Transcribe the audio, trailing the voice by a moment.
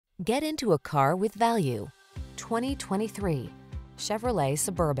Get into a car with value. 2023 Chevrolet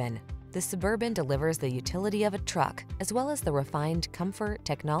Suburban. The Suburban delivers the utility of a truck, as well as the refined comfort,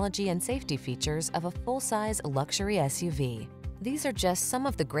 technology, and safety features of a full-size luxury SUV. These are just some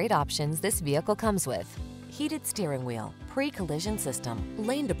of the great options this vehicle comes with: heated steering wheel, pre-collision system,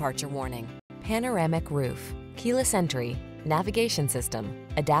 lane departure warning, panoramic roof, keyless entry, navigation system,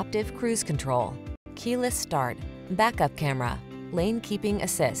 adaptive cruise control, keyless start, backup camera, lane keeping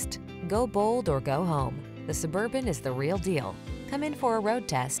assist. Go bold or go home. The Suburban is the real deal. Come in for a road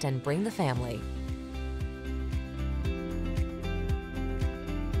test and bring the family.